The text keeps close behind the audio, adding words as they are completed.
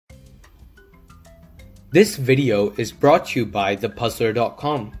This video is brought to you by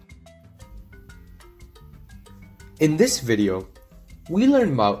ThePuzzlr.com. In this video, we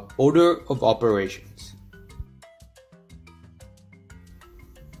learn about order of operations.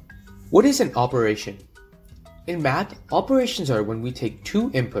 What is an operation? In math, operations are when we take two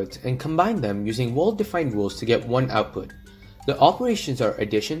inputs and combine them using well-defined rules to get one output. The operations are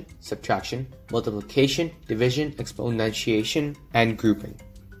addition, subtraction, multiplication, division, exponentiation, and grouping.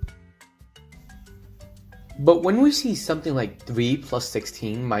 But when we see something like 3 plus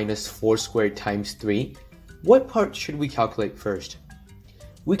 16 minus 4 squared times 3, what part should we calculate first?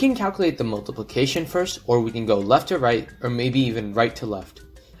 We can calculate the multiplication first, or we can go left to right, or maybe even right to left.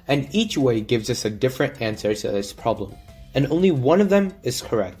 And each way gives us a different answer to this problem, and only one of them is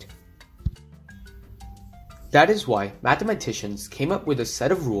correct. That is why mathematicians came up with a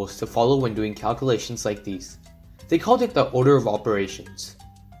set of rules to follow when doing calculations like these. They called it the order of operations.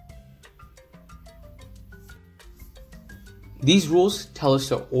 These rules tell us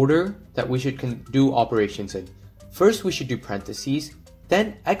the order that we should do operations in. First, we should do parentheses,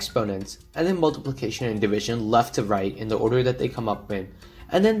 then exponents, and then multiplication and division left to right in the order that they come up in.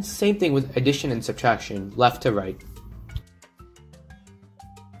 And then same thing with addition and subtraction, left to right.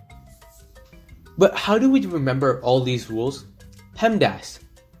 But how do we remember all these rules? PEMDAS.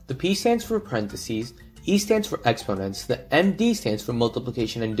 The P stands for parentheses, E stands for exponents, the MD stands for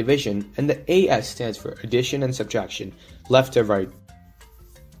multiplication and division, and the AS stands for addition and subtraction, left to right.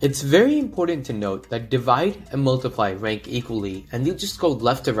 It's very important to note that divide and multiply rank equally, and they'll just go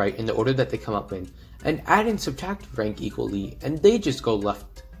left to right in the order that they come up in, and add and subtract rank equally, and they just go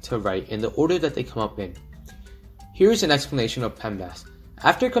left to right in the order that they come up in. Here's an explanation of PEMDAS.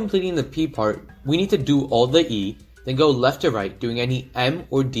 After completing the P part, we need to do all the E, then go left to right doing any M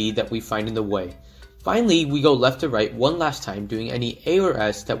or D that we find in the way. Finally, we go left to right one last time doing any A or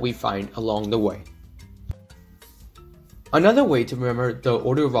S that we find along the way. Another way to remember the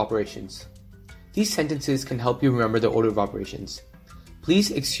order of operations. These sentences can help you remember the order of operations.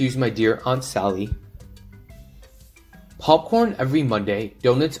 Please excuse my dear Aunt Sally. Popcorn every Monday,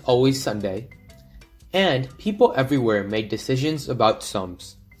 donuts always Sunday. And people everywhere make decisions about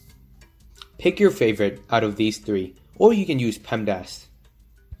sums. Pick your favorite out of these three, or you can use PEMDAS.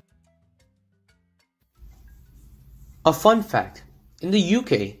 A fun fact, in the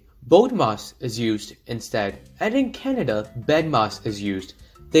UK, BODMAS is used instead, and in Canada, BEDMAS is used.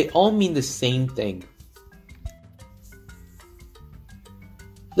 They all mean the same thing.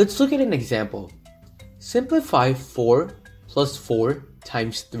 Let's look at an example. Simplify 4 plus 4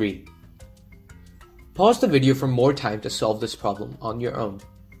 times 3. Pause the video for more time to solve this problem on your own.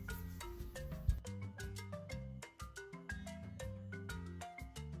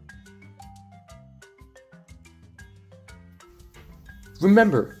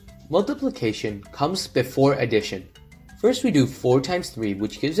 Remember, multiplication comes before addition. First we do 4 times 3,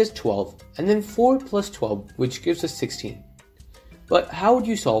 which gives us 12, and then 4 plus 12, which gives us 16. But how would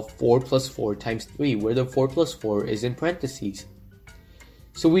you solve 4 plus 4 times 3, where the 4 plus 4 is in parentheses?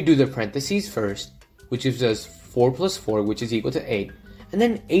 So we do the parentheses first, which gives us 4 plus 4, which is equal to 8, and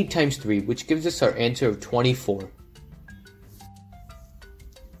then 8 times 3, which gives us our answer of 24.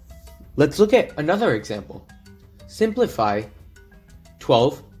 Let's look at another example. Simplify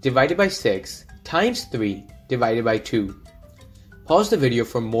 12 divided by 6 times 3 divided by 2. Pause the video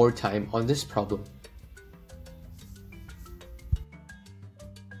for more time on this problem.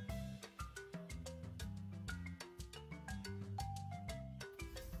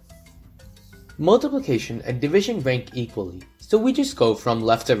 Multiplication and division rank equally, so we just go from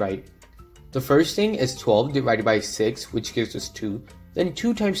left to right. The first thing is 12 divided by 6, which gives us 2, then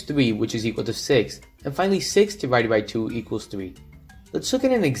 2 times 3, which is equal to 6, and finally 6 divided by 2 equals 3. Let's look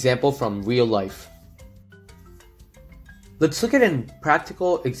at an example from real life. Let's look at a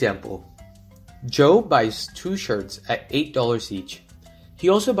practical example. Joe buys 2 shirts at $8 each. He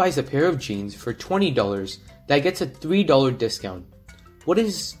also buys a pair of jeans for $20 that gets a $3 discount. What is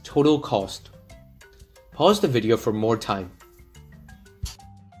his total cost? Pause the video for more time.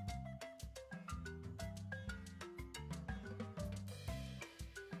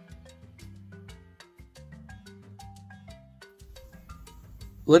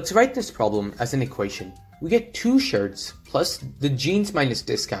 Let's write this problem as an equation. We get 2 shirts plus the jeans minus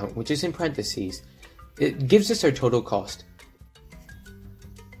discount, which is in parentheses. It gives us our total cost.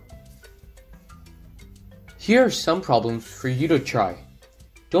 Here are some problems for you to try.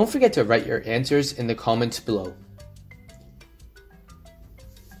 Don't forget to write your answers in the comments below.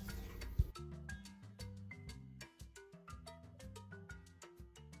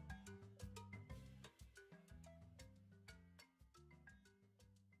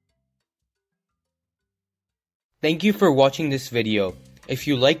 Thank you for watching this video. If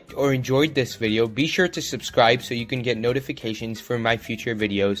you liked or enjoyed this video, be sure to subscribe so you can get notifications for my future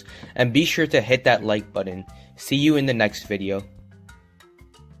videos, and be sure to hit that like button. See you in the next video.